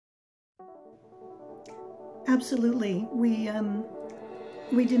Absolutely. We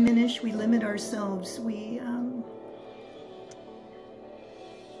diminish, we limit ourselves, we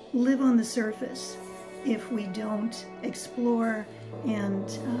live on the surface if we don't explore and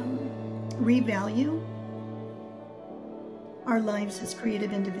revalue our lives as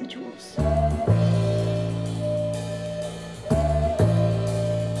creative individuals.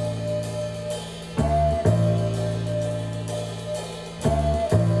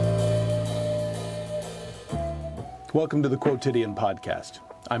 Welcome to the Quotidian podcast.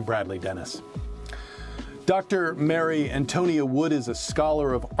 I'm Bradley Dennis. Dr. Mary Antonia Wood is a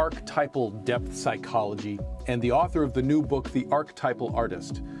scholar of archetypal depth psychology and the author of the new book, The Archetypal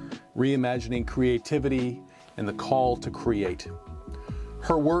Artist, Reimagining Creativity and the Call to Create.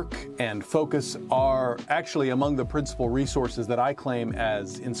 Her work and focus are actually among the principal resources that I claim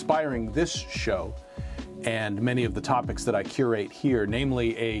as inspiring this show and many of the topics that I curate here,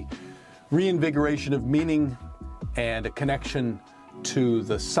 namely a reinvigoration of meaning and a connection to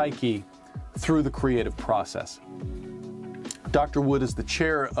the psyche through the creative process. Dr. Wood is the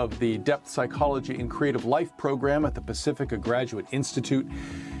chair of the Depth Psychology and Creative Life program at the Pacifica Graduate Institute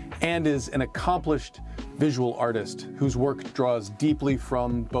and is an accomplished visual artist whose work draws deeply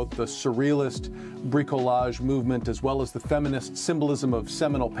from both the surrealist bricolage movement as well as the feminist symbolism of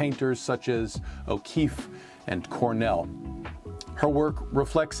seminal painters such as O'Keefe and Cornell. Her work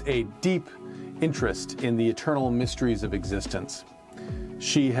reflects a deep interest in the eternal mysteries of existence.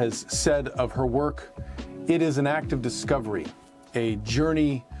 She has said of her work, "It is an act of discovery, a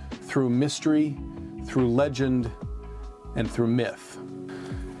journey through mystery, through legend, and through myth."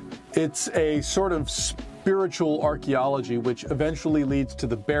 It's a sort of spiritual archaeology which eventually leads to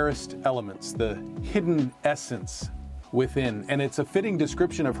the barest elements, the hidden essence within. And it's a fitting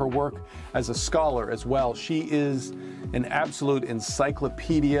description of her work as a scholar as well. She is an absolute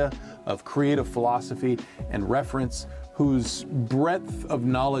encyclopedia of creative philosophy and reference whose breadth of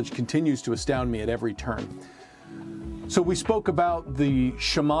knowledge continues to astound me at every turn. So we spoke about the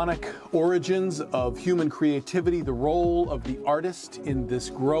shamanic origins of human creativity, the role of the artist in this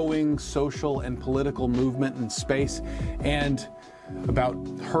growing social and political movement and space, and about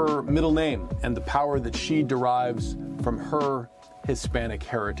her middle name and the power that she derives from her Hispanic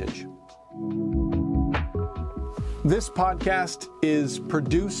heritage. This podcast is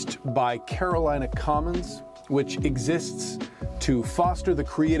produced by Carolina Commons, which exists to foster the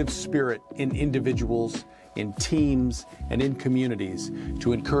creative spirit in individuals, in teams, and in communities,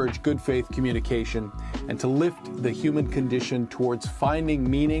 to encourage good faith communication, and to lift the human condition towards finding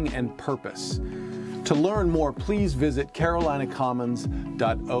meaning and purpose. To learn more, please visit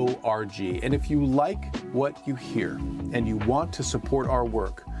carolinacommons.org. And if you like what you hear and you want to support our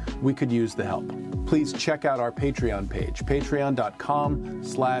work, we could use the help. Please check out our Patreon page,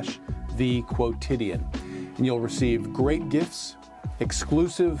 patreon.com/thequotidian. And you'll receive great gifts,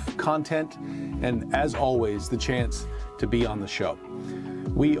 exclusive content, and as always, the chance to be on the show.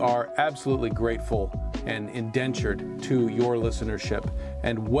 We are absolutely grateful and indentured to your listenership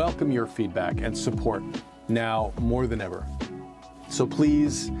and welcome your feedback and support now more than ever. So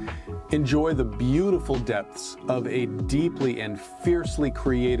please enjoy the beautiful depths of a deeply and fiercely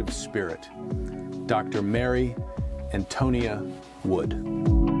creative spirit, Dr. Mary Antonia Wood.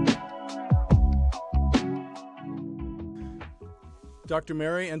 Dr.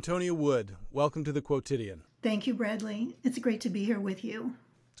 Mary Antonia Wood, welcome to the Quotidian. Thank you, Bradley. It's great to be here with you.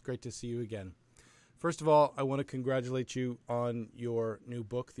 It's great to see you again. First of all, I want to congratulate you on your new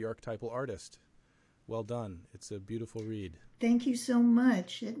book, The Archetypal Artist. Well done. It's a beautiful read. Thank you so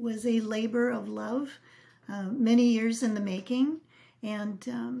much. It was a labor of love, many years in the making, and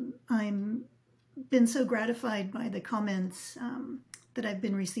I'm been so gratified by the comments that I've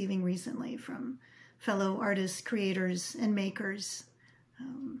been receiving recently from fellow artists, creators, and makers.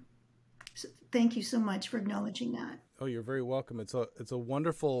 So thank you so much for acknowledging that. Oh, you're very welcome. It's a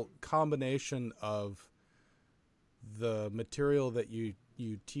wonderful combination of the material that you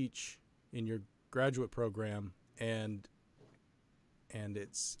teach in your graduate program and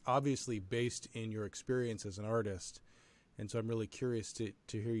it's obviously based in your experience as an artist. And so I'm really curious to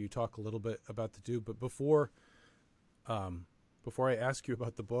hear you talk a little bit about the two. But before I ask you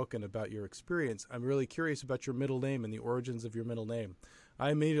about the book and about your experience, I'm really curious about your middle name and the origins of your middle name.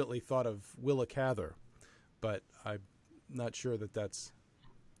 I immediately thought of Willa Cather, but I'm not sure is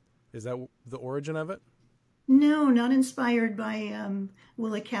that the origin of it? No, not inspired by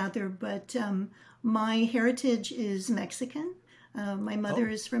Willa Cather, but my heritage is Mexican. My mother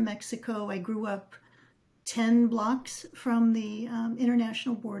is from Mexico. I grew up 10 blocks from the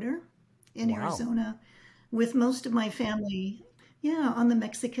international border in Arizona with most of my family, on the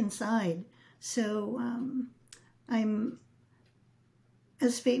Mexican side. So I'm,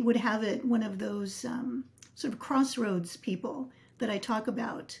 as fate would have it, one of those sort of crossroads people that I talk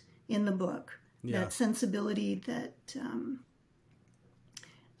about in the book. Yeah. That sensibility that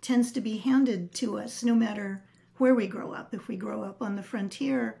tends to be handed to us no matter where we grow up, if we grow up on the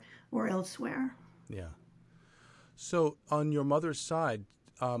frontier or elsewhere. Yeah. So on your mother's side,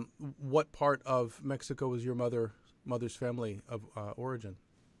 what part of Mexico was your mother's family of origin?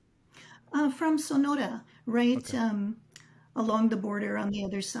 From Sonora, right Okay. Along the border on the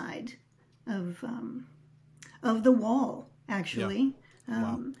other side of the wall, actually. Yeah.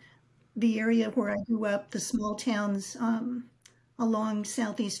 Wow. The area where I grew up, the small towns along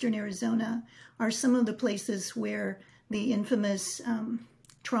southeastern Arizona, are some of the places where the infamous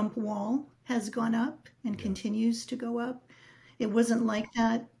Trump wall has gone up and continues to go up. It wasn't like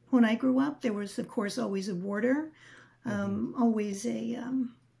that when I grew up. There was, of course, always a border, always a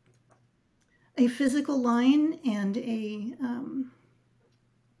physical line and a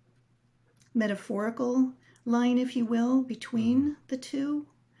metaphorical line, if you will, between the two.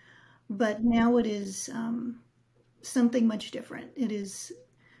 But now it is something much different. It is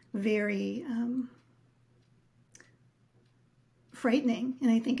very frightening,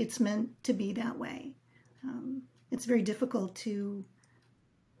 and I think it's meant to be that way. It's very difficult to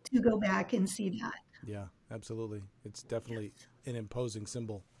go back and see that. Yeah, absolutely. It's definitely an imposing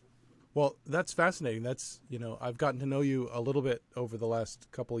symbol. Well, that's fascinating. That's, I've gotten to know you a little bit over the last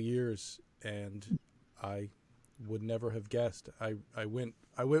couple of years, and I would never have guessed. I went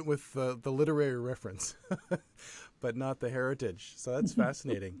with the literary reference, but not the heritage. So that's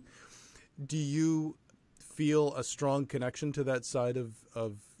fascinating. Do you feel a strong connection to that side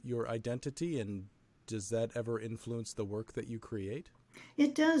of your identity, and does that ever influence the work that you create?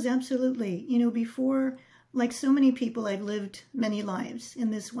 It does, absolutely. Before, like so many people, I've lived many lives in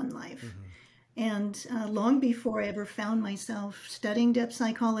this one life. And long before I ever found myself studying depth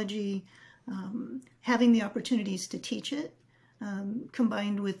psychology, having the opportunities to teach it,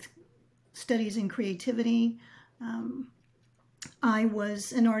 combined with studies in creativity, I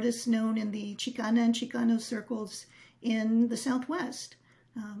was an artist known in the Chicana and Chicano circles in the Southwest,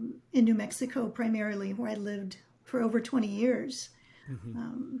 in New Mexico primarily, where I lived for over 20 years.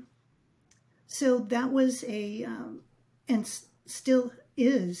 So that was and still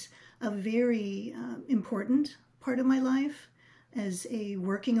is, a very important part of my life as a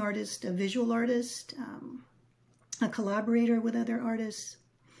working artist, a visual artist, a collaborator with other artists,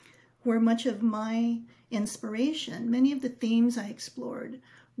 where much of my inspiration, many of the themes I explored,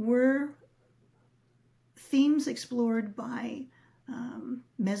 were themes explored by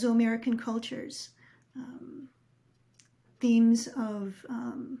Mesoamerican cultures, themes of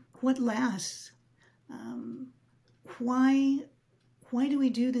what lasts, why do we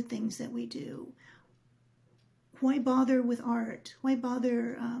do the things that we do? Why bother with art? Why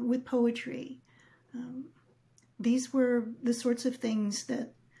bother with poetry? These were the sorts of things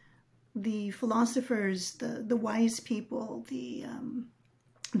that the philosophers, the wise people, the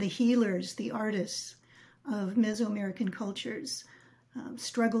healers, the artists of Mesoamerican cultures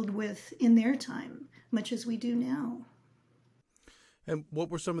struggled with in their time, much as we do now. And what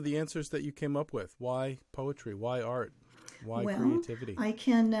were some of the answers that you came up with? Why poetry? Why art? Why Well, creativity? I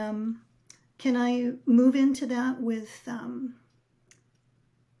can I move into that with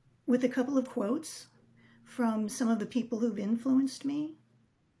a couple of quotes from some of the people who've influenced me?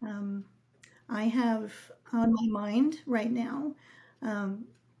 I have on my mind right now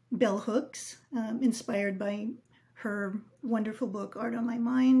Bell Hooks, inspired by her wonderful book, Art on My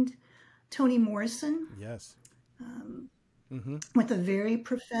Mind. Toni Morrison. Yes. With a very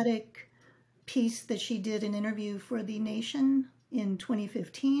prophetic piece that she did, an interview for The Nation in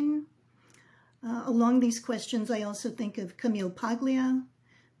 2015. Along these questions, I also think of Camille Paglia,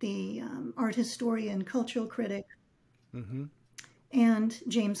 the art historian, cultural critic, and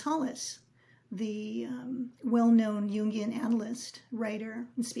James Hollis, the well-known Jungian analyst, writer,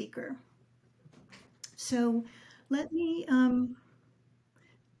 and speaker. So let me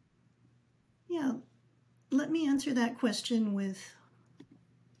answer that question with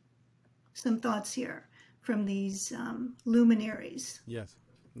some thoughts here from these luminaries. Yes,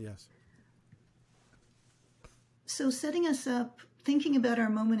 yes. So setting us up, thinking about our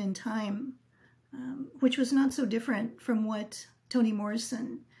moment in time, which was not so different from what Toni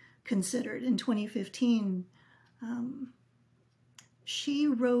Morrison considered in 2015. She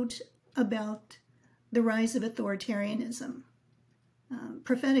wrote about the rise of authoritarianism,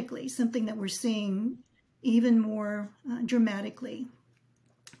 prophetically, something that we're seeing even more dramatically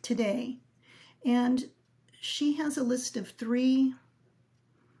today. And she has a list of 3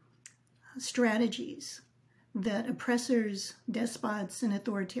 strategies that oppressors, despots, and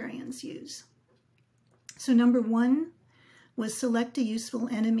authoritarians use. So number one was select a useful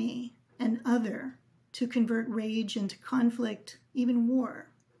enemy, an other, to convert rage into conflict, even war.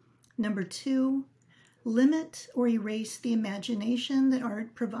 Number two, limit or erase the imagination that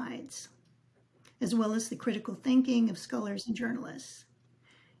art provides, as well as the critical thinking of scholars and journalists.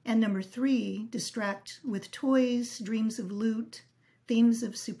 And number three, distract with toys, dreams of loot, themes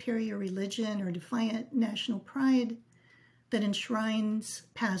of superior religion or defiant national pride that enshrines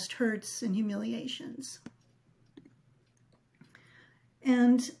past hurts and humiliations.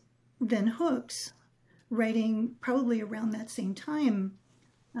 And then Hooks, writing probably around that same time,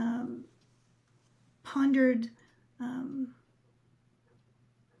 pondered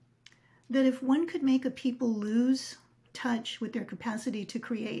that if one could make a people lose touch with their capacity to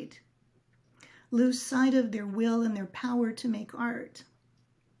create, lose sight of their will and their power to make art,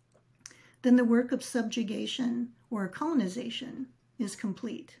 then the work of subjugation or colonization is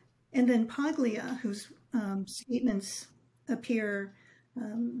complete. And then Paglia, whose statements appear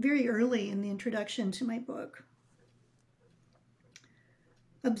very early in the introduction to my book,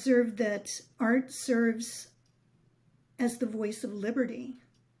 observed that art serves as the voice of liberty,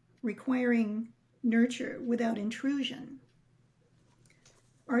 requiring nurture without intrusion.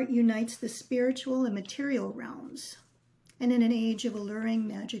 Art unites the spiritual and material realms, and in an age of alluring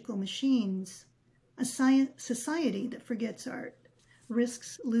magical machines, a society that forgets art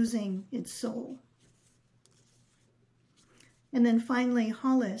risks losing its soul. And then finally,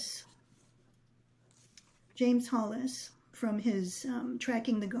 Hollis, James Hollis, from his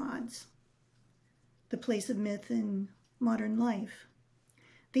Tracking the Gods, The Place of Myth in Modern Life.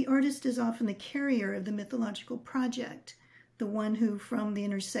 The artist is often the carrier of the mythological project, the one who, from the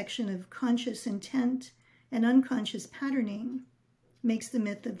intersection of conscious intent and unconscious patterning, makes the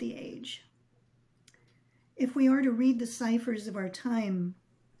myth of the age. If we are to read the ciphers of our time,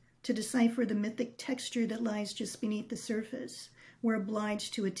 to decipher the mythic texture that lies just beneath the surface, we're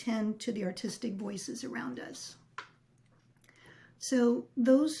obliged to attend to the artistic voices around us. So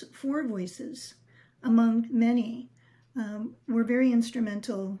those four voices, among many, were very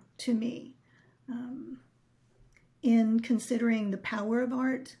instrumental to me in considering the power of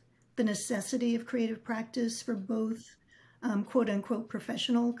art, the necessity of creative practice for both quote-unquote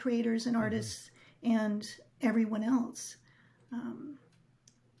professional creators and artists and everyone else.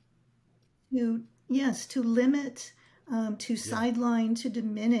 To limit, to sideline, to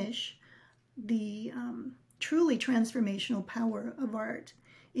diminish the truly transformational power of art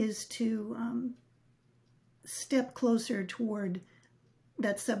is to step closer toward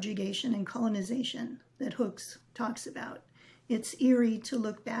that subjugation and colonization that Hooks talks about. It's eerie to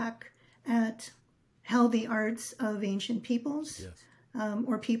look back at how the arts of ancient peoples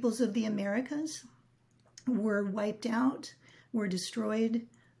or peoples of the Americas were wiped out, were destroyed,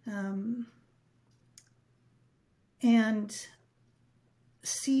 and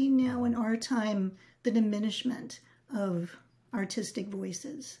see now in our time the diminishment of artistic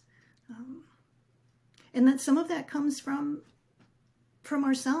voices. And that some of that comes from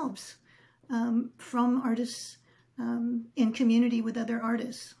ourselves, from artists in community with other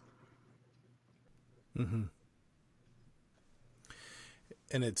artists. Mm-hmm.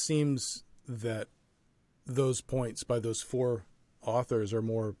 And it seems that those points by those four authors are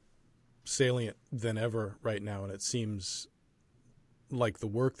more salient than ever right now. And it seems like the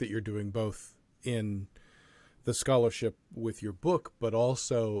work that you're doing, both in the scholarship with your book, but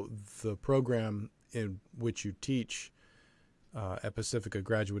also the program in which you teach at Pacifica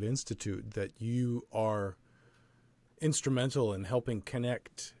Graduate Institute, that you are instrumental in helping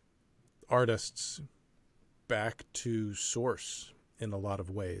connect artists back to source in a lot of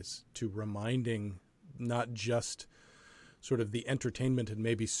ways, to reminding not just sort of the entertainment and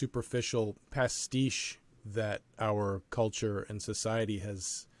maybe superficial pastiche that our culture and society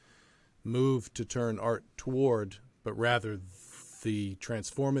has moved to turn art toward, but rather the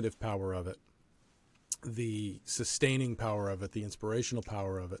transformative power of it, the sustaining power of it, the inspirational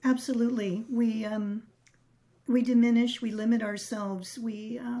power of it. Absolutely. We diminish, we limit ourselves,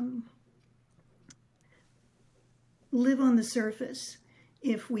 we live on the surface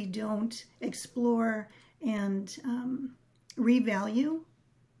if we don't explore and revalue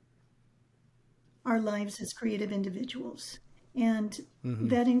our lives as creative individuals. And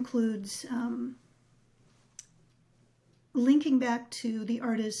that includes linking back to the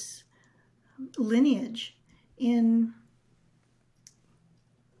artist's lineage in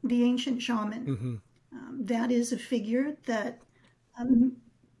the ancient shaman. That is a figure that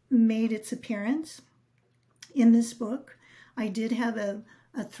made its appearance in this book. I did have a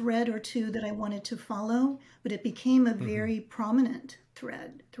a thread or two that I wanted to follow, but it became a very prominent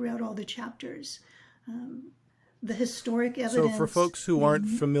thread throughout all the chapters. The historic evidence. So for folks who aren't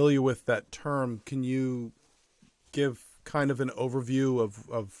familiar with that term, can you give kind of an overview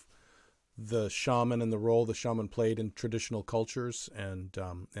of the shaman and the role the shaman played in traditional cultures and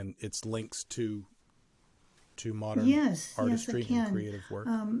its links to modern artistry and creative work?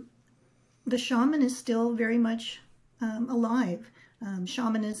 The shaman is still very much alive.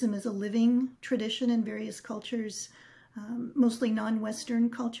 Shamanism is a living tradition in various cultures, mostly non-Western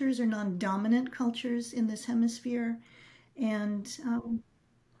cultures or non-dominant cultures in this hemisphere. And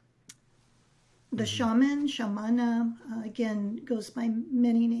the shaman, shamana, again, goes by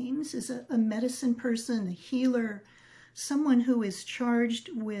many names, is a medicine person, a healer, someone who is charged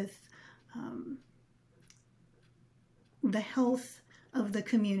with the health of the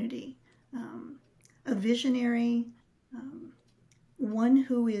community, a visionary, one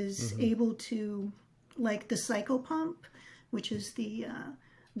who is able to, like the psychopomp, which is the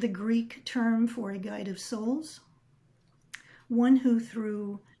Greek term for a guide of souls, one who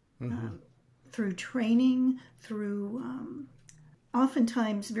through training, through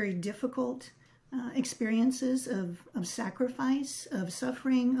oftentimes very difficult experiences of sacrifice, of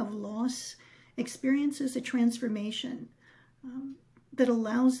suffering, of loss, experiences a transformation that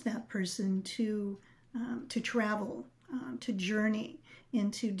allows that person to travel, to journey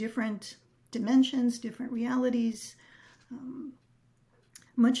into different dimensions, different realities,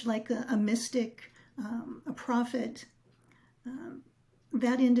 much like a mystic, a prophet.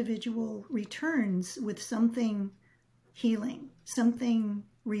 That individual returns with something healing, something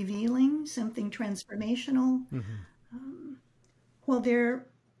revealing, something transformational. While there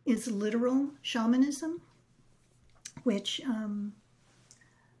is literal shamanism, which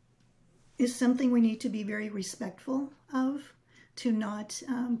is something we need to be very respectful of, to not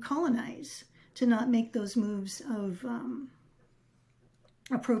colonize, to not make those moves of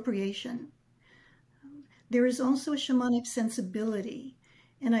appropriation. There is also a shamanic sensibility,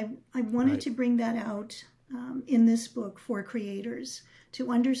 and I wanted to bring that out in this book for creators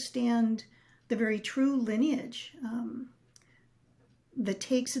to understand the very true lineage that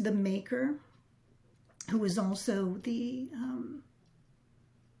takes the maker, who is also the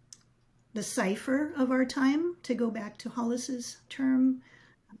cipher of our time, to go back to Hollis's term,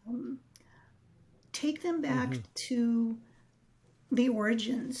 take them back to the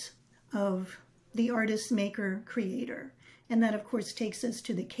origins of the artist, maker, creator. And that, of course, takes us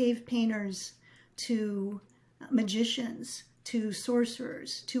to the cave painters, to magicians, to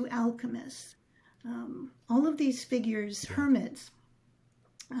sorcerers, to alchemists. All of these figures, hermits,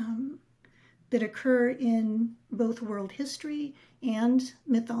 that occur in both world history and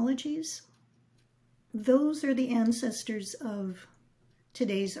mythologies. Those are the ancestors of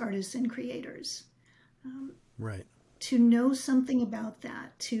today's artists and creators. Right. To know something about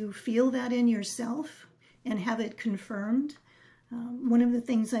that, to feel that in yourself and have it confirmed. One of the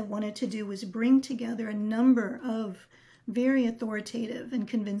things I wanted to do was bring together a number of very authoritative and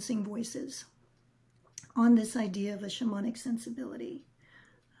convincing voices on this idea of a shamanic sensibility.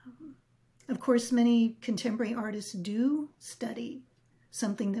 Of course, many contemporary artists do study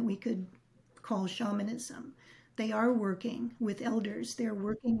something that we could call shamanism. They are working with elders. They're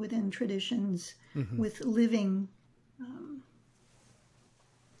working within traditions, with living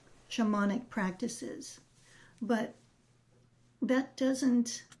shamanic practices. But that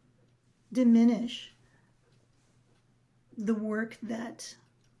doesn't diminish the work that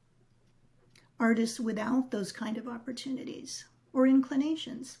artists without those kind of opportunities or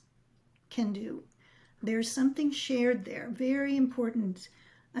inclinations can do. There's something shared there, very important,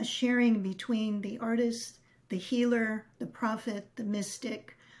 a sharing between the artist, the healer, the prophet, the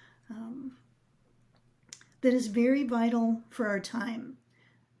mystic, that is very vital for our time.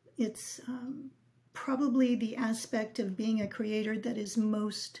 It's probably the aspect of being a creator that is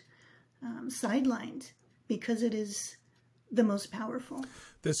most sidelined, because it is the most powerful.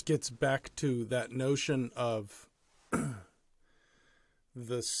 This gets back to that notion of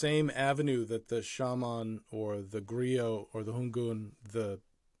the same avenue that the shaman or the griot or the hungun, the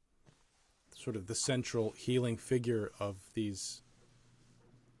sort of the central healing figure of these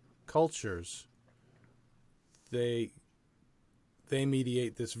cultures, they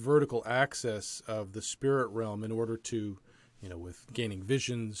mediate this vertical access of the spirit realm in order to, with gaining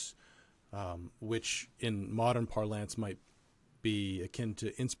visions, which in modern parlance might be akin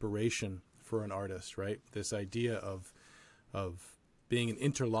to inspiration for an artist, right? This idea of being an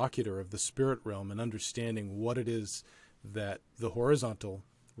interlocutor of the spirit realm and understanding what it is that the horizontal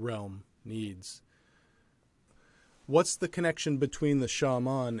realm needs. what's the connection between the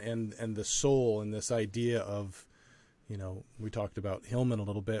shaman and the soul and this idea of, we talked about Hillman a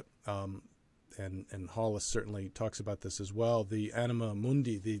little bit, and Hollis certainly talks about this as well, the anima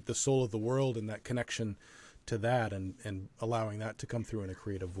mundi, the soul of the world, and that connection to that, and allowing that to come through in a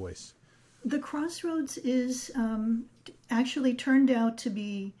creative voice. The crossroads is actually turned out to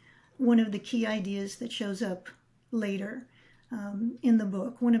be one of the key ideas that shows up later in the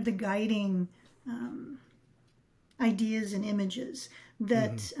book, one of the guiding ideas and images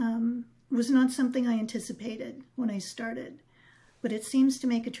that was not something I anticipated when I started, but it seems to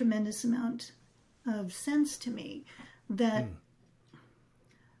make a tremendous amount of sense to me that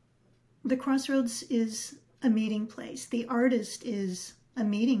the crossroads is a meeting place. The artist is a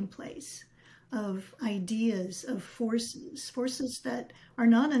meeting place of ideas, of forces that are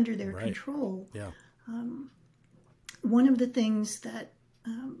not under their control. Yeah. One of the things that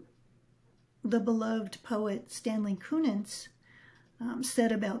the beloved poet Stanley Kunitz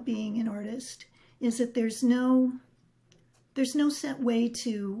said about being an artist is that there's no set way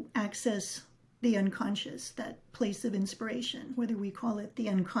to access the unconscious, that place of inspiration, whether we call it the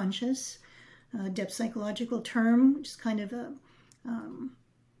unconscious, depth psychological term, which is kind of a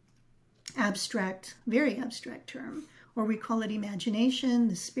abstract, very abstract term, or we call it imagination,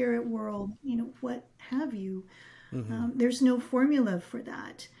 the spirit world, what have you. There's no formula for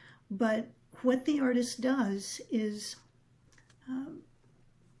that. But what the artist does is,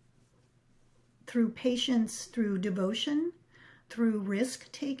 through patience, through devotion, through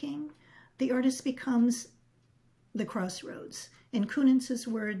risk-taking, the artist becomes the crossroads. In Kunitz's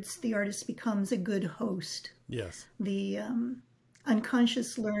words, the artist becomes a good host. Yes. The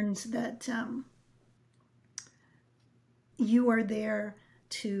unconscious learns that you are there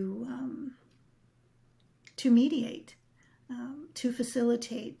to mediate, to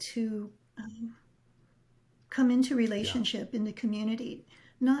facilitate, to come into relationship, into community,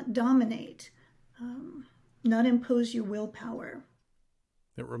 not dominate, not impose your willpower.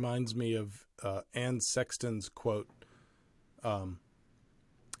 It reminds me of Anne Sexton's quote,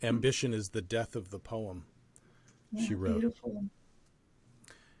 "Ambition is the death of the poem," she wrote. Beautiful.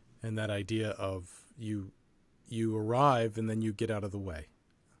 And that idea of you arrive and then you get out of the way.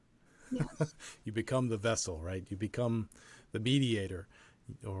 Yes. You become the vessel, right? You become the mediator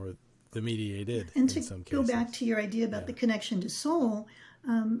or the mediated and in some cases. And to go back to your idea about the connection to soul,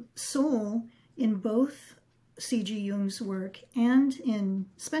 soul in both C.G. Jung's work and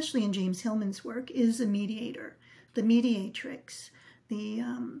especially in James Hillman's work is a mediator, the mediatrix, the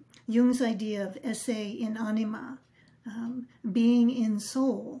Jung's idea of esse in anima, being in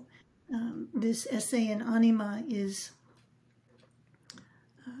soul. This esse in anima is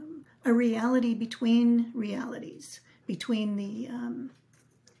a reality between realities, between the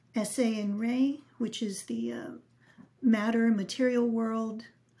esse in re, which is the matter, material world,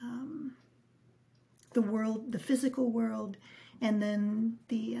 the world, the physical world, and then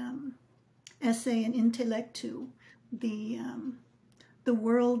the esse in intellectu, the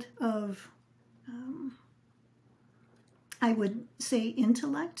world of, I would say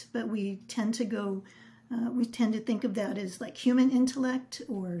intellect, but we tend to think of that as like human intellect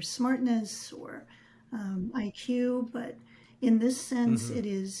or smartness or IQ, but in this sense, it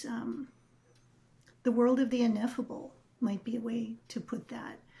is the world of the ineffable, might be a way to put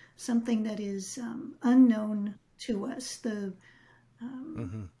that. Something that is unknown to us, the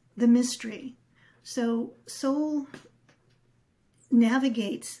mystery. So soul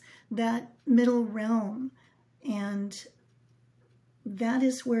navigates that middle realm, and that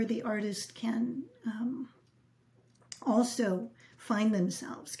is where the artist can also find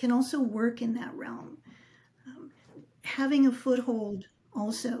themselves, can also work in that realm. Having a foothold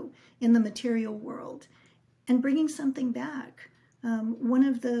also in the material world and bringing something back. One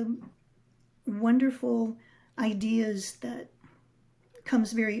of the wonderful ideas that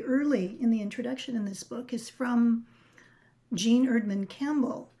comes very early in the introduction in this book is from Jean Erdman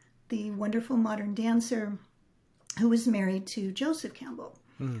Campbell, the wonderful modern dancer who was married to Joseph Campbell.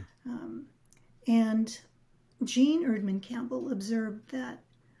 And Jean Erdman Campbell observed that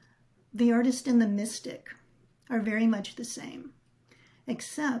the artist and the mystic are very much the same,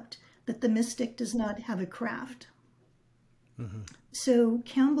 except that the mystic does not have a craft. So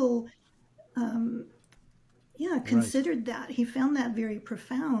Campbell, considered that. He found that very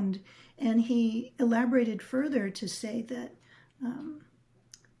profound, and he elaborated further to say that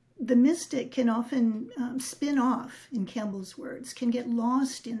the mystic can often spin off, in Campbell's words, can get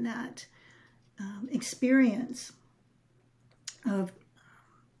lost in that experience of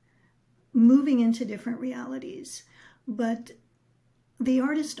moving into different realities. But the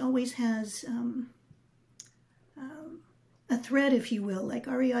artist always has a thread, if you will, like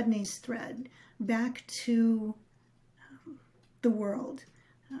Ariadne's thread, back to the world.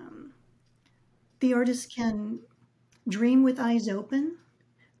 The artist can dream with eyes open.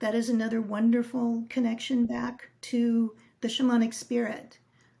 That is another wonderful connection back to the shamanic spirit.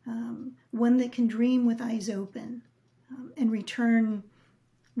 One that can dream with eyes open and return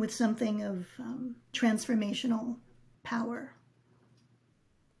with something of transformational power.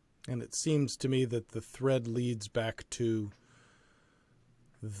 And it seems to me that the thread leads back to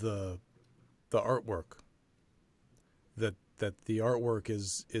the artwork. That the artwork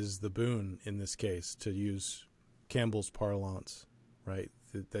is the boon in this case, to use Campbell's parlance, right?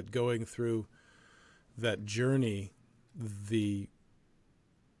 That going through that journey, the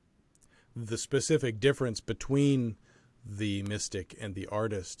specific difference between the mystic and the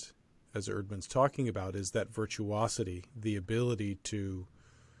artist, as Erdman's talking about, is that virtuosity, the ability to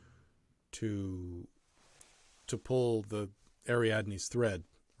pull the Ariadne's thread,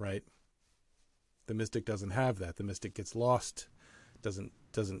 right? The mystic doesn't have that. The mystic gets lost,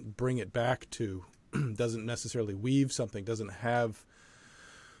 doesn't bring it back to, doesn't necessarily weave something, doesn't have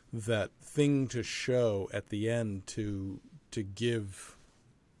that thing to show at the end to give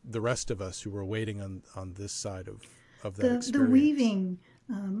the rest of us who are waiting on this side of that experience. The weaving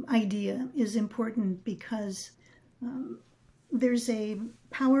idea is important because there's a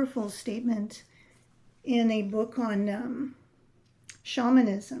powerful statement in a book on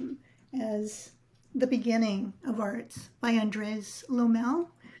shamanism as the beginning of arts by Andres Lomel,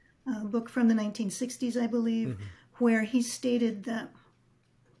 a book from the 1960s, I believe, where he stated that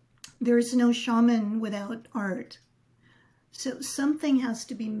there is no shaman without art. So something has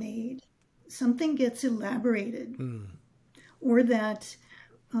to be made, something gets elaborated, or that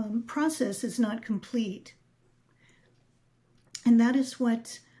process is not complete. And that is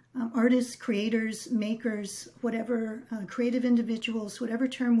what artists, creators, makers, whatever, creative individuals, whatever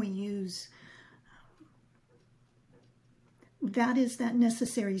term we use, that is that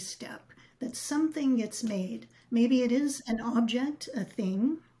necessary step, that something gets made. Maybe it is an object, a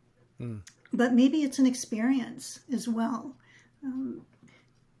thing, but maybe it's an experience as well.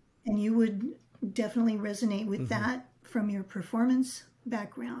 And you would definitely resonate with that from your performance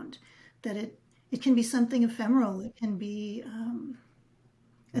background, that it can be something ephemeral. It can be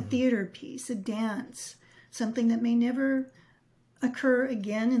a theater piece, a dance, something that may never occur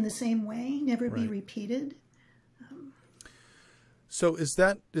again in the same way, never be repeated. So is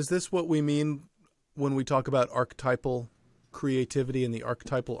this what we mean when we talk about archetypal creativity and the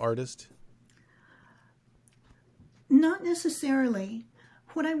archetypal artist? Not necessarily.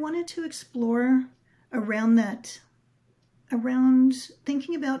 What I wanted to explore around that, around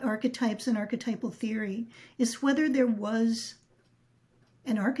thinking about archetypes and archetypal theory, is whether there was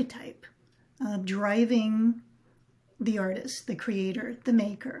an archetype driving the artist, the creator, the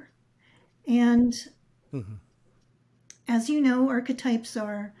maker. And as you know, archetypes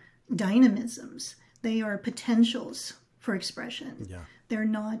are dynamisms. They are potentials for expression. Yeah. They're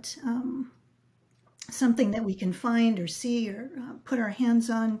not something that we can find or see or put our hands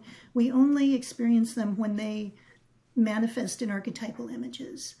on. We only experience them when they manifest in archetypal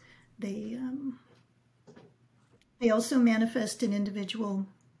images. They also manifest in individual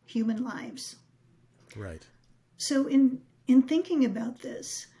human lives. Right. So in thinking about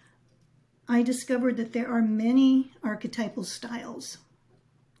this, I discovered that there are many archetypal styles,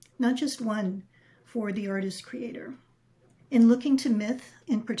 not just one for the artist-creator. In looking to myth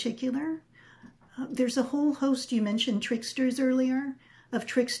in particular, there's a whole host, you mentioned tricksters earlier, of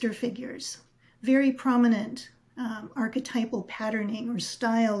trickster figures. Very prominent archetypal patterning or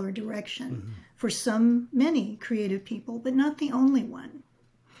style or direction for many creative people, but not the only one.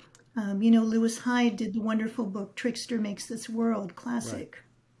 Lewis Hyde did the wonderful book, Trickster Makes This World, classic. Right.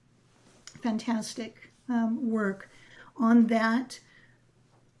 Fantastic work on that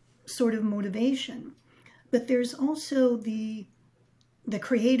sort of motivation. But there's also the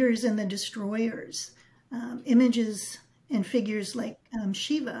creators and the destroyers, images and figures like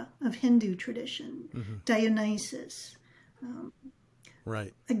Shiva of Hindu tradition, Dionysus,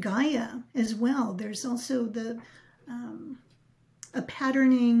 Gaia as well. There's also a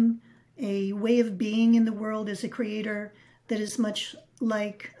patterning, a way of being in the world as a creator that is much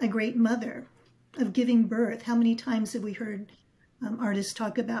like a great mother of giving birth. How many times have we heard artists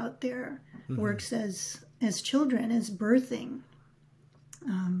talk about their works as children, as birthing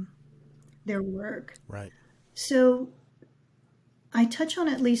their work? Right. So I touch on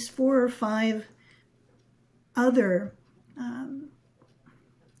at least 4 or 5 other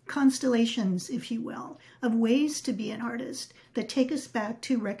constellations, if you will, of ways to be an artist that take us back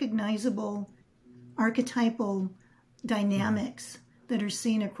to recognizable archetypal dynamics that are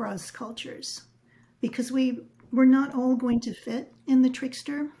seen across cultures, because we're not all going to fit in the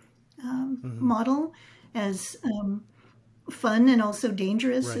trickster model, as fun and also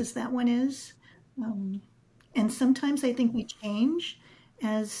dangerous as that one is. And sometimes I think we change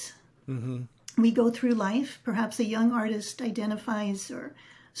as we go through life. Perhaps a young artist identifies or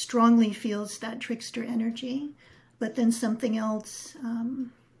strongly feels that trickster energy, but then something else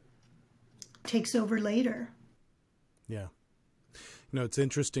takes over later. Yeah. It's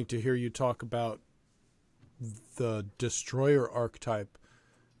interesting to hear you talk about the destroyer archetype.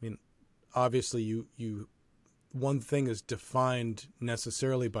 I mean, obviously you one thing is defined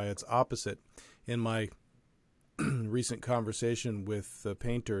necessarily by its opposite. In my recent conversation with the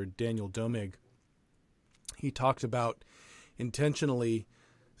painter Daniel Domig, he talked about intentionally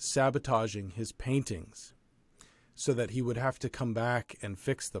sabotaging his paintings so that he would have to come back and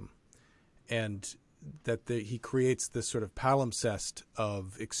fix them, and that he creates this sort of palimpsest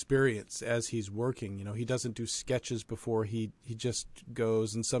of experience as he's working. He doesn't do sketches before he just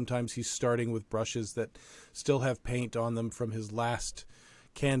goes, and sometimes he's starting with brushes that still have paint on them from his last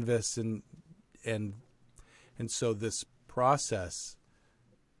canvas, and so this process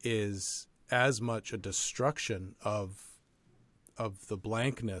is as much a destruction of the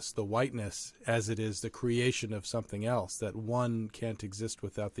blankness, the whiteness, as it is the creation of something else, that one can't exist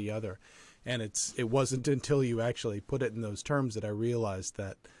without the other. And it wasn't until you actually put it in those terms that I realized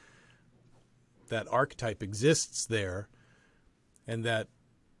that archetype exists there, and that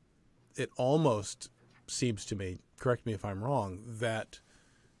it almost seems to me, correct me if I'm wrong,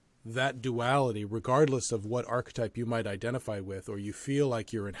 that duality, regardless of what archetype you might identify with or you feel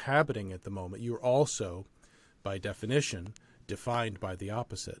like you're inhabiting at the moment, you're also, by definition, defined by the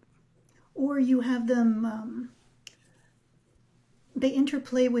opposite. Or you have them, they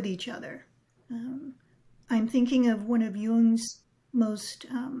interplay with each other. I'm thinking of one of Jung's most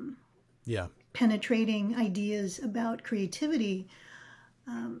penetrating ideas about creativity,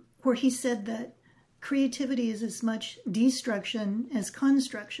 where he said that creativity is as much destruction as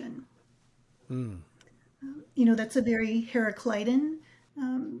construction. That's a very Heraclitan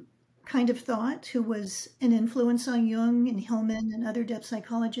kind of thought, who was an influence on Jung and Hillman and other depth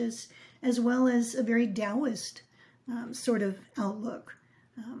psychologists, as well as a very Taoist sort of outlook,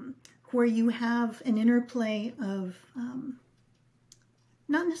 where you have an interplay of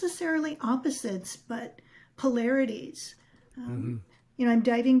not necessarily opposites, but polarities. I'm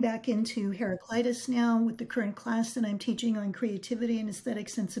diving back into Heraclitus now with the current class that I'm teaching on creativity and aesthetic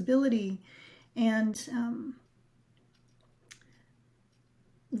sensibility. And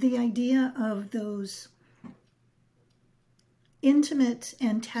the idea of those intimate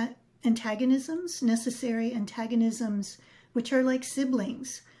antagonisms, necessary antagonisms, which are like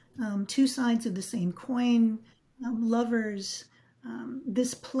siblings, two sides of the same coin, lovers,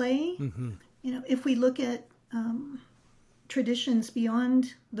 this play. If we look at traditions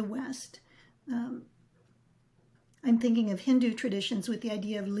beyond the West, I'm thinking of Hindu traditions with the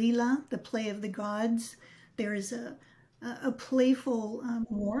idea of Leela, the play of the gods. There is a playful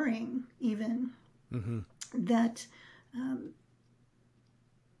warring, even, that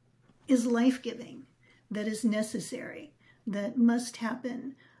is life-giving, that is necessary, that must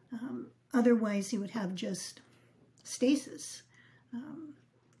happen. Otherwise, you would have just stasis.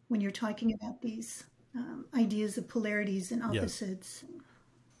 When you're talking about these ideas of polarities and opposites. Yes.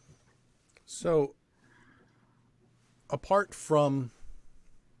 So, apart from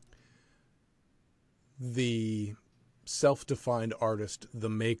the self-defined artist, the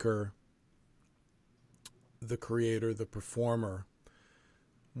maker, the creator, the performer,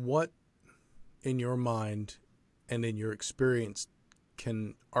 what in your mind and in your experience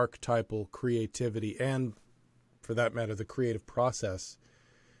can archetypal creativity, and for that matter the creative process,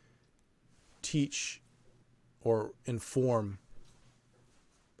 teach or inform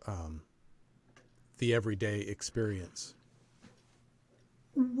the everyday experience?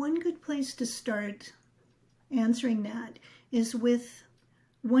 One good place to start answering that is with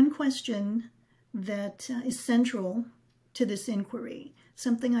one question that is central to this inquiry,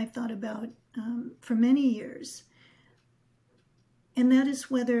 something I've thought about for many years, and that is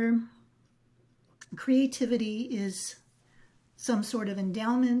whether creativity is some sort of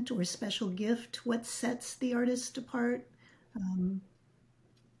endowment or special gift. What sets the artist apart?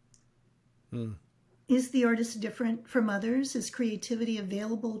 Is the artist different from others? Is creativity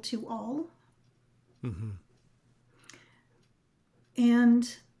available to all?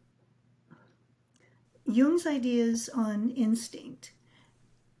 And Jung's ideas on instinct,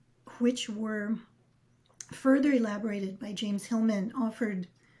 which were further elaborated by James Hillman, offered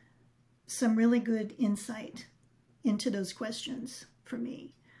some really good insight into those questions for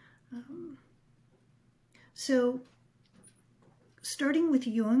me. So starting with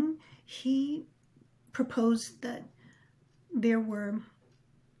Jung, he proposed that there were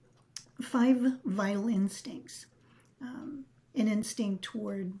 5 vital instincts. An instinct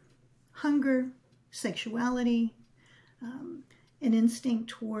toward hunger, sexuality, an instinct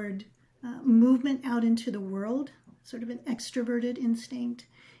toward movement out into the world, sort of an extroverted instinct,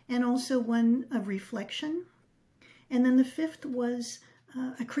 and also one of reflection. And then the 5th was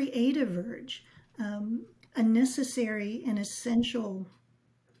a creative urge, a necessary and essential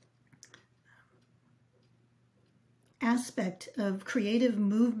aspect of creative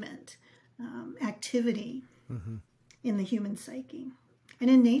movement, activity in the human psyche. And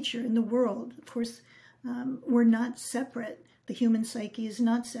in nature, in the world, of course, we're not separate. The human psyche is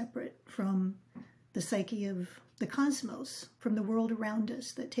not separate from the psyche of the cosmos, from the world around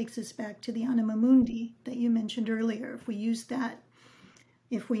us. That takes us back to the anima mundi that you mentioned earlier. If we use that,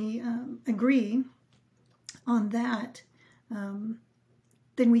 if we agree on that,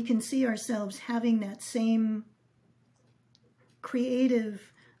 then we can see ourselves having that same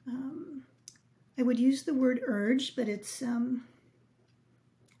creative, I would use the word urge, but it's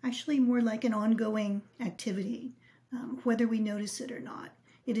actually more like an ongoing activity, whether we notice it or not.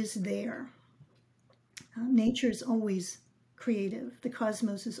 It is there. Nature is always creative. The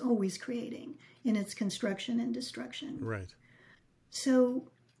cosmos is always creating in its construction and destruction. Right. So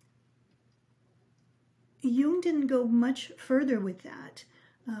Jung didn't go much further with that.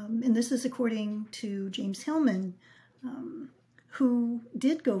 And this is according to James Hillman, who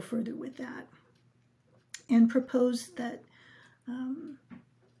did go further with that and proposed that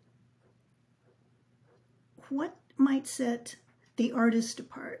what might set the artist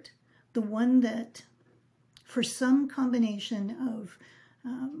apart, the one that for some combination of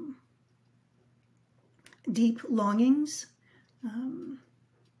deep longings,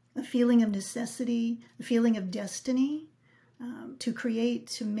 a feeling of necessity, a feeling of destiny, to create,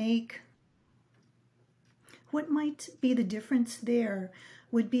 to make, what might be the difference there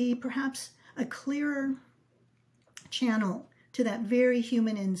would be perhaps a clearer channel to that very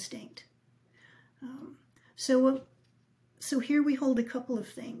human instinct. So here we hold a couple of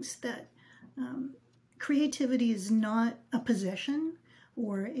things, that creativity is not a possession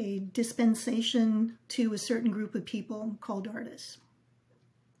or a dispensation to a certain group of people called artists.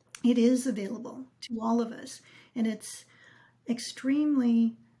 It is available to all of us, and it's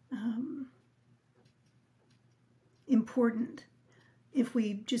extremely important. If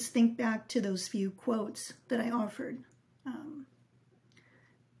we just think back to those few quotes that I offered,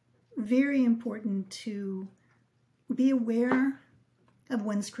 very important to be aware of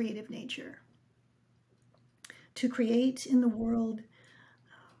one's creative nature, to create in the world,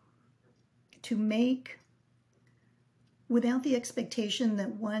 to make without the expectation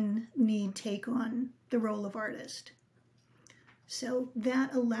that one need take on the role of artist. So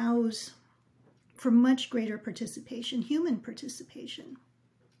that allows for much greater participation, human participation,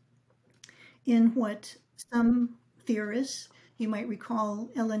 in what some theorists, you might recall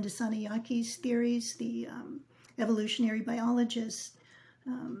Ellen Dissanayake theories, the evolutionary biologist,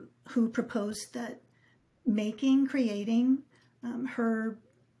 who proposed that making, creating, her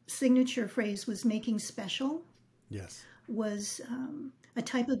signature phrase was making special. Yes. Was a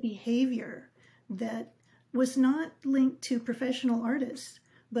type of behavior that was not linked to professional artists,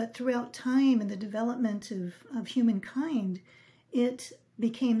 but throughout time and the development of humankind, it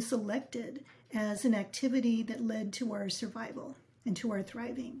became selected as an activity that led to our survival and to our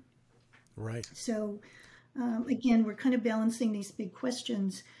thriving. Right. So again, we're kind of balancing these big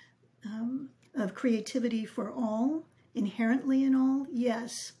questions of creativity for all, inherently in all.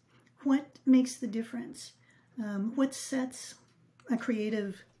 Yes. What makes the difference? What sets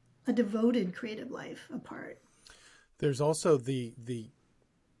a devoted creative life apart? There's also the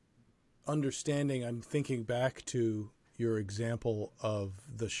understanding, I'm thinking back to your example of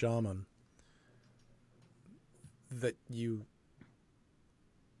the shaman, that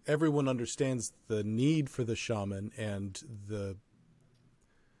everyone understands the need for the shaman and the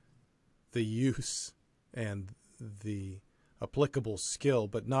use and the applicable skill,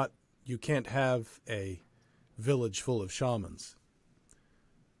 but you can't have a village full of shamans.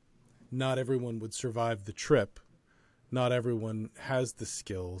 Not everyone would survive the trip. Not everyone has the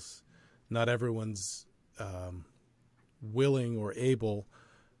skills. Not everyone's willing or able,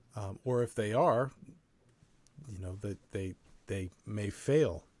 or if they are, that they may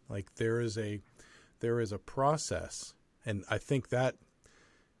fail. Like there is a process, and I think that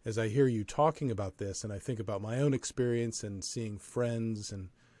as I hear you talking about this, and I think about my own experience and seeing friends and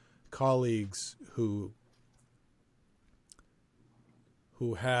colleagues who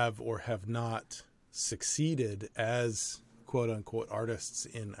who have or have not succeeded as quote unquote artists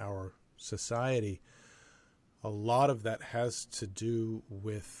in our society, a lot of that has to do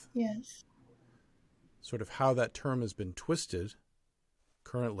with Yes. sort of how that term has been twisted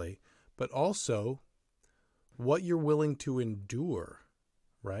currently, but also what you're willing to endure,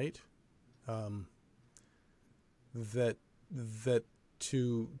 right? That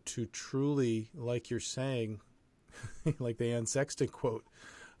to truly, like you're saying, like the Anne Sexton quote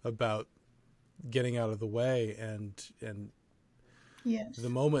about getting out of the way, and Yes. the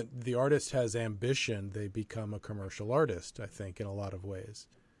moment the artist has ambition, they become a commercial artist, I think, in a lot of ways.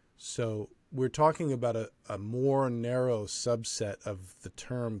 So we're talking about a more narrow subset of the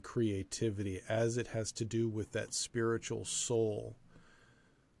term creativity as it has to do with that spiritual soul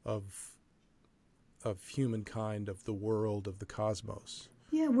of humankind, of the world, of the cosmos.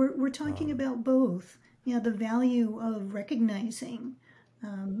 Yeah, we're talking about both. Yeah, the value of recognizing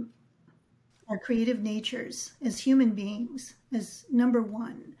our creative natures as human beings as number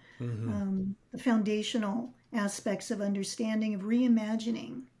one. The foundational aspects of understanding, of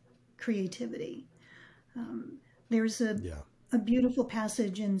reimagining creativity. There's a beautiful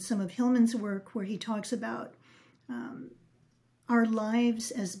passage in some of Hillman's work where he talks about our lives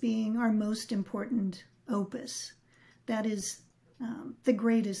as being our most important opus. That is the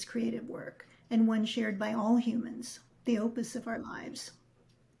greatest creative work, and one shared by all humans, the opus of our lives.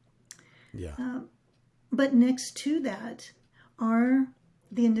 But next to that are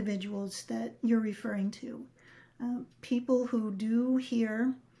the individuals that you're referring to, people who do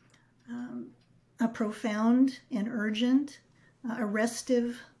hear a profound and urgent,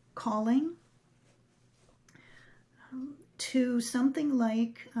 arrestive calling to something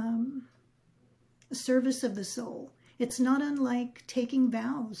like a service of the soul. It's not unlike taking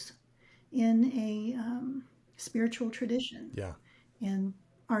vows in a spiritual tradition. And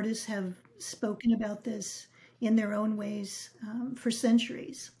artists have spoken about this in their own ways for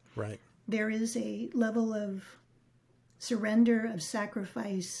centuries. There is a level of surrender, of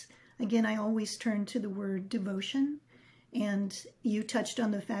sacrifice. Again, I always turn to the word devotion. And you touched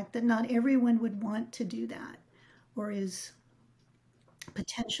on the fact that not everyone would want to do that, or is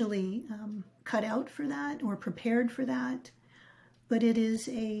potentially cut out for that or prepared for that. But it's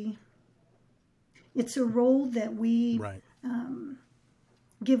a role that we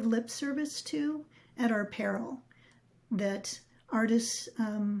give lip service to at our peril, that artists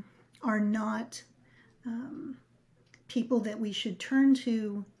are not people that we should turn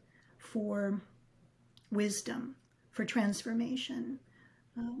to for wisdom, for transformation,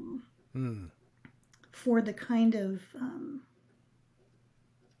 for the kind of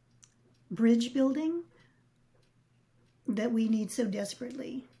bridge building that we need so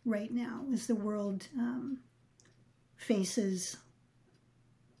desperately right now as the world faces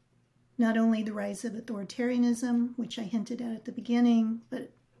not only the rise of authoritarianism, which I hinted at the beginning,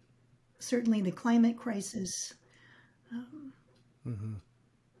 but certainly the climate crisis.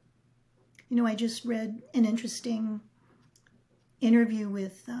 You know, I just read an interesting interview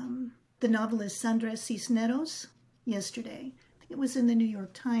with the novelist Sandra Cisneros yesterday. I think it was in the New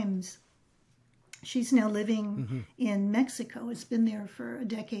York Times. She's now living in Mexico. Has been there for a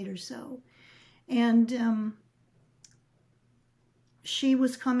decade or so. And she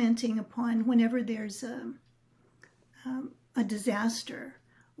was commenting upon whenever there's a disaster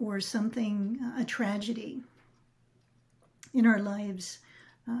or something, a tragedy in our lives,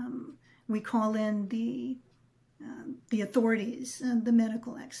 we call in the authorities, the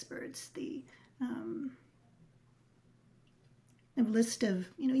medical experts, the a list of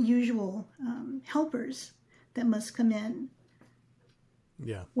usual helpers that must come in.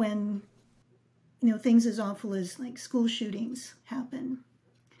 When things as awful as like school shootings happen.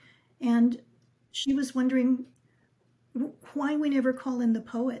 And she was wondering why we never call in the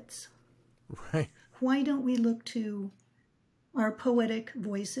poets. Why don't we look to our poetic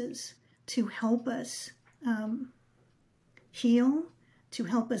voices to help us heal, to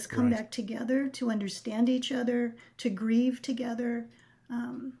help us come back together, to understand each other, to grieve together?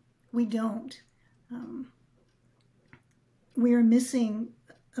 We don't. We are missing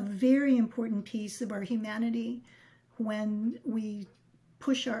a very important piece of our humanity when we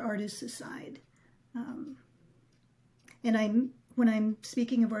push our artists aside. And when I'm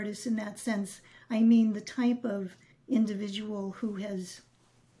speaking of artists in that sense, I mean the type of individual who has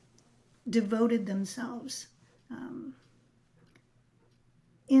devoted themselves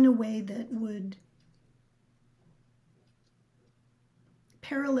in a way that would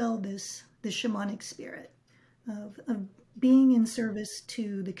parallel the shamanic spirit of being in service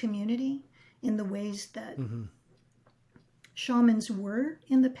to the community in the ways that shamans were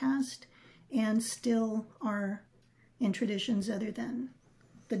in the past and still are in traditions other than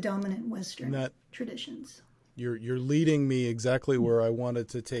the dominant Western traditions. You're leading me exactly where I wanted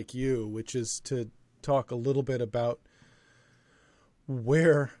to take you, which is to talk a little bit about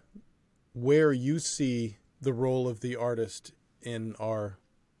where you see the role of the artist in our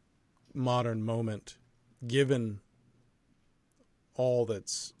modern moment, given all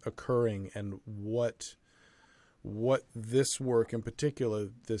that's occurring, and what this work in particular,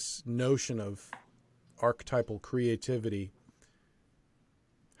 this notion of archetypal creativity,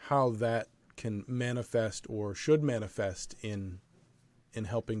 how that can manifest or should manifest in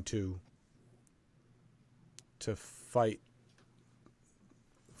helping to fight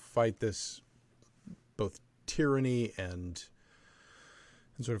this both tyranny and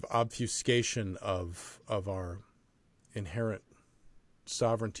sort of obfuscation of our inherent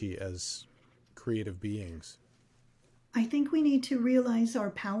sovereignty as creative beings. I think we need to realize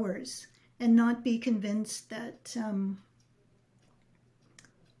our powers and not be convinced that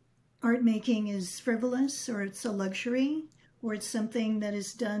art making is frivolous, or it's a luxury, or it's something that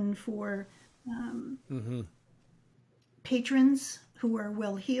is done for patrons who are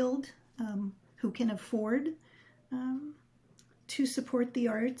well-heeled, who can afford to support the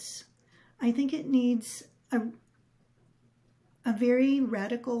arts. I think it needs a very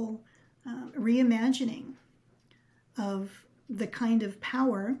radical reimagining of the kind of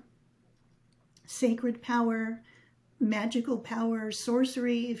power, sacred power, magical power,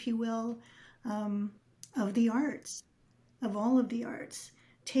 sorcery, if you will, of the arts, of all of the arts.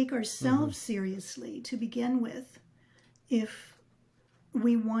 Take ourselves seriously to begin with, if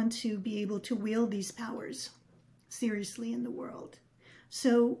we want to be able to wield these powers seriously in the world.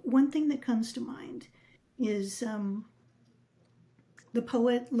 So one thing that comes to mind is the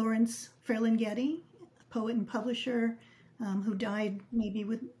poet Lawrence Ferlinghetti, a poet and publisher who died maybe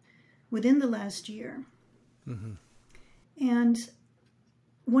within the last year. And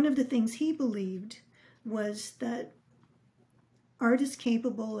one of the things he believed was that art is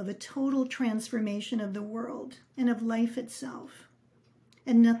capable of a total transformation of the world and of life itself,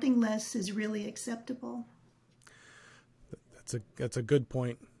 and nothing less is really acceptable. That's a good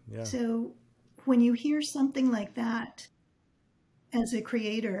point. Yeah. So when you hear something like that as a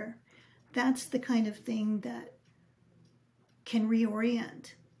creator, that's the kind of thing that can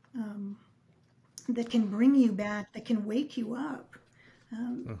reorient, that can bring you back, that can wake you up.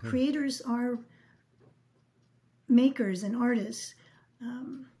 Creators are makers, and artists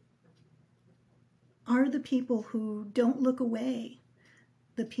are the people who don't look away,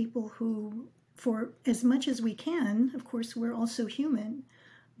 the people who, for as much as we can, of course we're also human,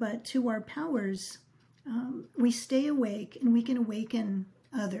 but to our powers, we stay awake and we can awaken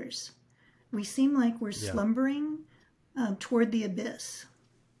others. We seem like we're slumbering toward the abyss,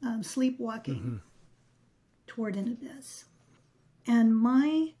 sleepwalking toward an abyss. And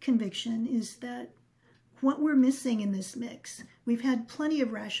my conviction is that what we're missing in this mix, we've had plenty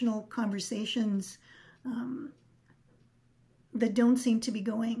of rational conversations that don't seem to be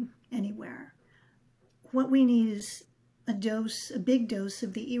going anywhere. What we need is a big dose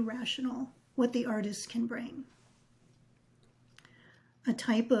of the irrational, what the artist can bring. A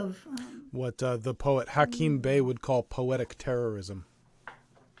type of... what the poet Hakim Bey would call poetic terrorism.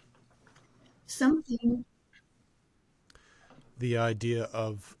 Something... The idea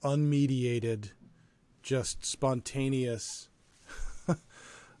of unmediated, just spontaneous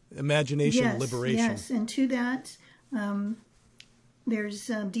imagination liberation. Yes, and to that, there's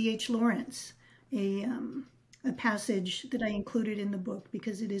D.H. Lawrence, a passage that I included in the book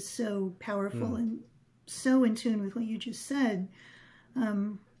because it is so powerful and so in tune with what you just said,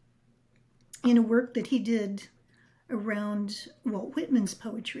 in a work that he did around Walt Whitman's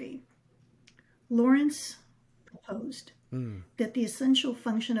poetry. Lawrence proposed that the essential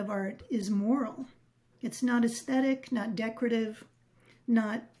function of art is moral. It's not aesthetic, not decorative,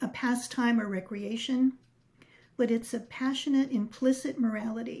 not a pastime or recreation, but it's a passionate, implicit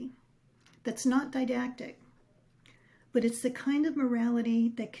morality that's not didactic, but it's the kind of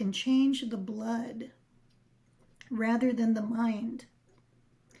morality that can change the blood rather than the mind.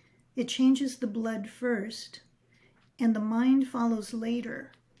 It changes the blood first, and the mind follows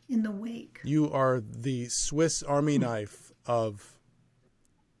later in the wake. You are the Swiss Army knife of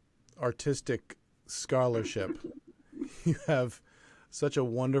artistic scholarship. You have such a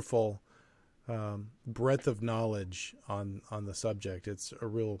wonderful breadth of knowledge on the subject. It's a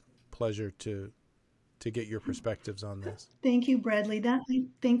real pleasure to get your perspectives on this. Thank you, Bradley. That, I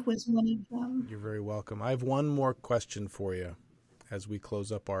think, was one of them. You're very welcome. I have one more question for you as we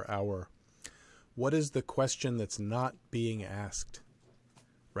close up our hour. what is the question that's not being asked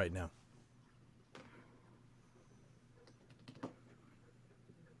right now?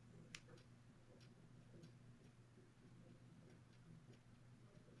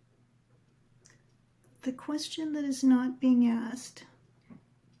 The question that is not being asked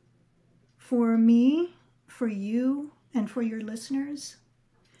for me, for you, and for your listeners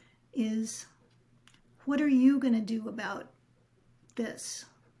is, what are you going to do about this?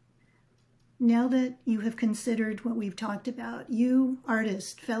 Now that you have considered what we've talked about, you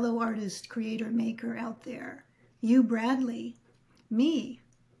artist, fellow artist, creator, maker out there, you Bradley, me,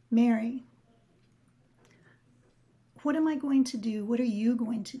 Mary, what am I going to do? What are you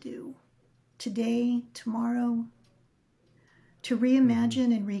going to do today, tomorrow, to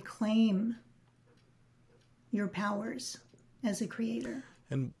reimagine and reclaim your powers as a creator?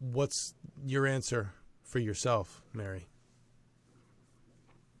 And what's your answer for yourself, Mary?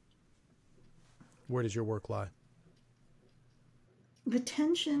 Where does your work lie? The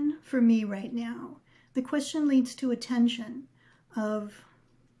tension for me right now, the question leads to a tension of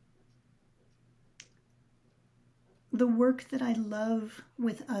the work that I love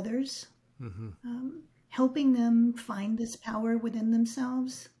with others, helping them find this power within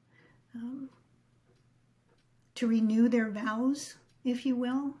themselves, to renew their vows, if you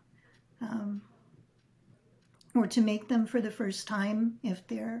will, or to make them for the first time if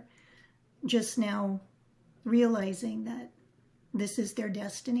they're just now realizing that this is their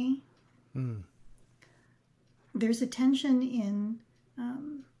destiny. There's a tension in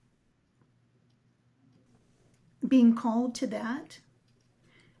being called to that,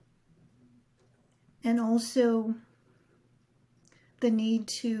 and also the need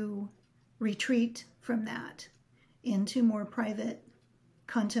to retreat from that into more private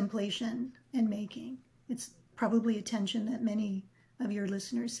contemplation and making. It's probably a tension that many of your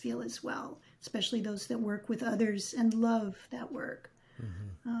listeners feel as well, especially those that work with others and love that work.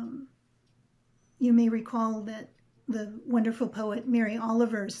 You may recall that the wonderful poet Mary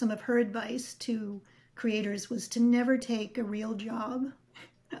Oliver, some of her advice to creators was to never take a real job.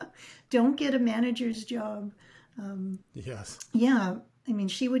 Don't get a manager's job. Yes. Yeah. I mean,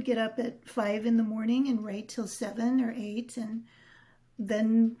 she would get up at 5 in the morning and write till 7 or 8 and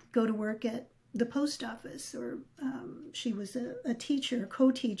then go to work at the post office, or she was a teacher,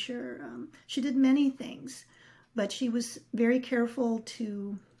 co-teacher. She did many things, but she was very careful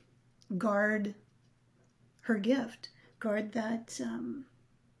to guard her gift, guard that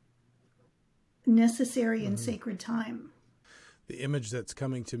necessary and sacred time. The image that's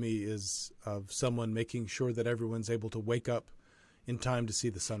coming to me is of someone making sure that everyone's able to wake up in time to see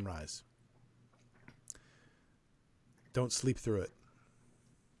the sunrise. Don't sleep through it.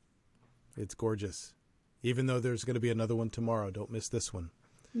 It's gorgeous. Even though there's going to be another one tomorrow, don't miss this one.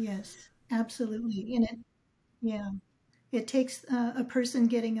 Yes, absolutely. And it takes a person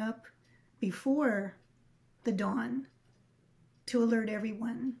getting up before the dawn to alert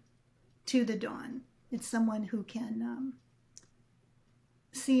everyone to the dawn. It's someone who can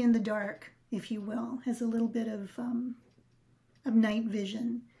see in the dark, if you will, has a little bit of night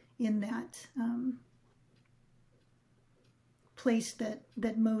vision in that place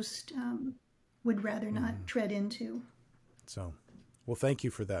that most would rather not tread into. So, well, thank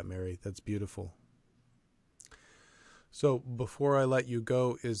you for that, Mary. That's beautiful. So before I let you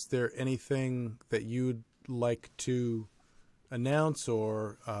go, is there anything that you'd like to announce,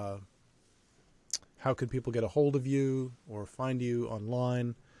 or how can people get a hold of you or find you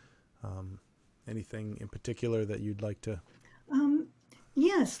online? Anything in particular that you'd like to?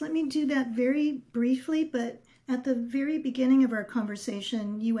 Yes, let me do that very briefly, but at the very beginning of our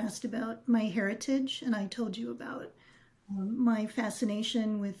conversation, you asked about my heritage, and I told you about my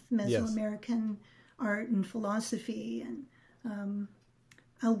fascination with Mesoamerican art and philosophy. And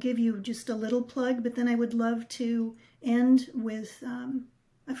I'll give you just a little plug, but then I would love to end with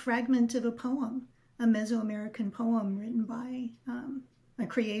a fragment of a poem, a Mesoamerican poem written by a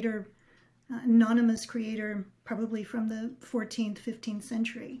creator, anonymous creator, probably from the 14th, 15th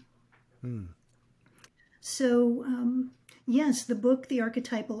century. So, yes, the book, The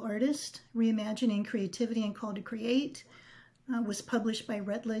Archetypal Artist, Reimagining Creativity and Call to Create, was published by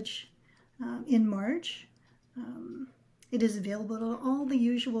Routledge in March. It is available at all the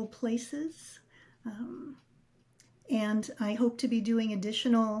usual places. And I hope to be doing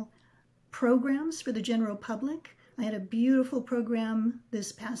additional programs for the general public. I had a beautiful program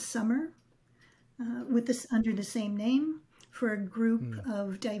this past summer with this under the same name for a group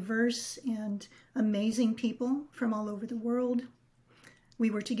of diverse and amazing people from all over the world. We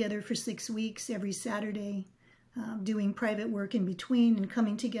were together for 6 weeks every Saturday, doing private work in between and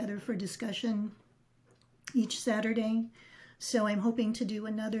coming together for discussion. each Saturday. So I'm hoping to do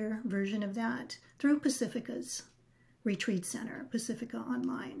another version of that through Pacifica's retreat center, Pacifica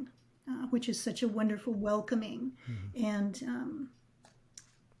Online, which is such a wonderful, welcoming, and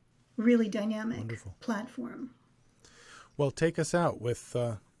really dynamic platform. Well, take us out with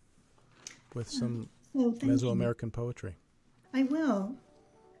some Mesoamerican poetry. I will.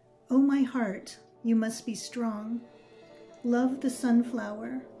 Oh, my heart, you must be strong. Love the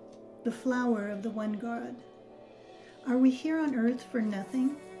sunflower, the flower of the one God. Are we here on earth for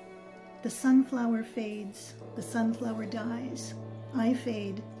nothing? The sunflower fades, the sunflower dies. I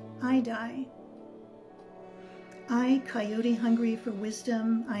fade, I die. I, coyote hungry for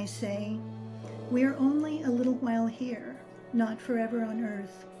wisdom, I say, we are only a little while here, not forever on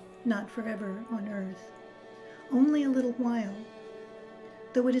earth, not forever on earth. Only a little while.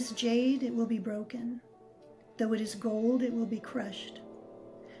 Though it is jade, it will be broken. Though it is gold, it will be crushed.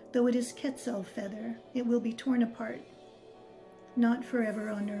 Though it is quetzal feather, it will be torn apart. Not forever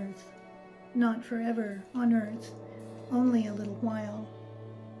on earth, not forever on earth, only a little while.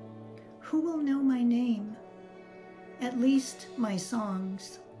 Who will know my name? At least my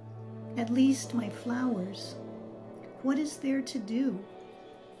songs, at least my flowers. What is there to do?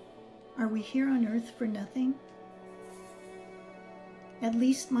 Are we here on earth for nothing? At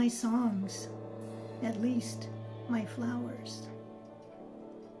least my songs, at least my flowers.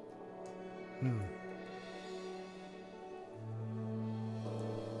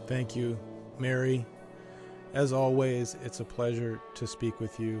 Thank you, Mary. As always, it's a pleasure to speak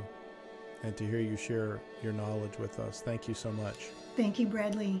with you and to hear you share your knowledge with us. Thank you so much. Thank you,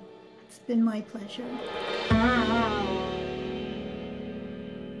 Bradley. It's been my pleasure.